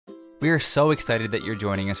We are so excited that you're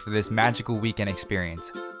joining us for this magical weekend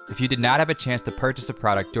experience. If you did not have a chance to purchase a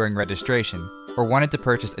product during registration, or wanted to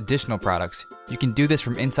purchase additional products, you can do this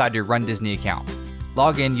from inside your runDisney account.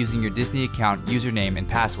 Log in using your Disney account username and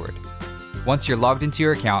password. Once you're logged into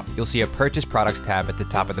your account, you'll see a Purchase Products tab at the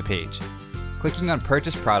top of the page. Clicking on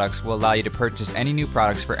Purchase Products will allow you to purchase any new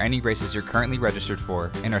products for any races you're currently registered for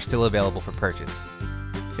and are still available for purchase.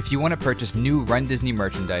 If you want to purchase new runDisney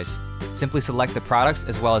merchandise, simply select the products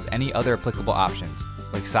as well as any other applicable options,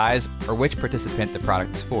 like size or which participant the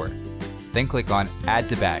product is for. Then click on Add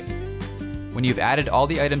to Bag. When you've added all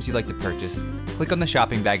the items you'd like to purchase, click on the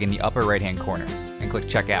shopping bag in the upper right-hand corner and click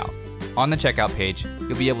Checkout. On the checkout page,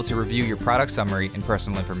 you'll be able to review your product summary and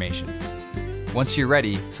personal information. Once you're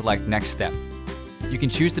ready, select Next Step. You can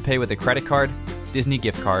choose to pay with a credit card, Disney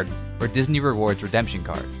gift card, or Disney Rewards redemption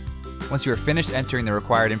card. Once you are finished entering the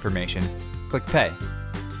required information, click Pay.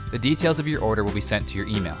 The details of your order will be sent to your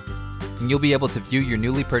email, and you'll be able to view your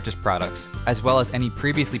newly purchased products, as well as any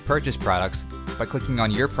previously purchased products, by clicking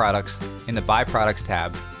on your products in the Buy Products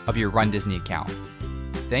tab of your runDisney account.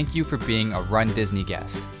 Thank you for being a runDisney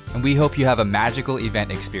guest, and we hope you have a magical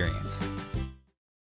event experience.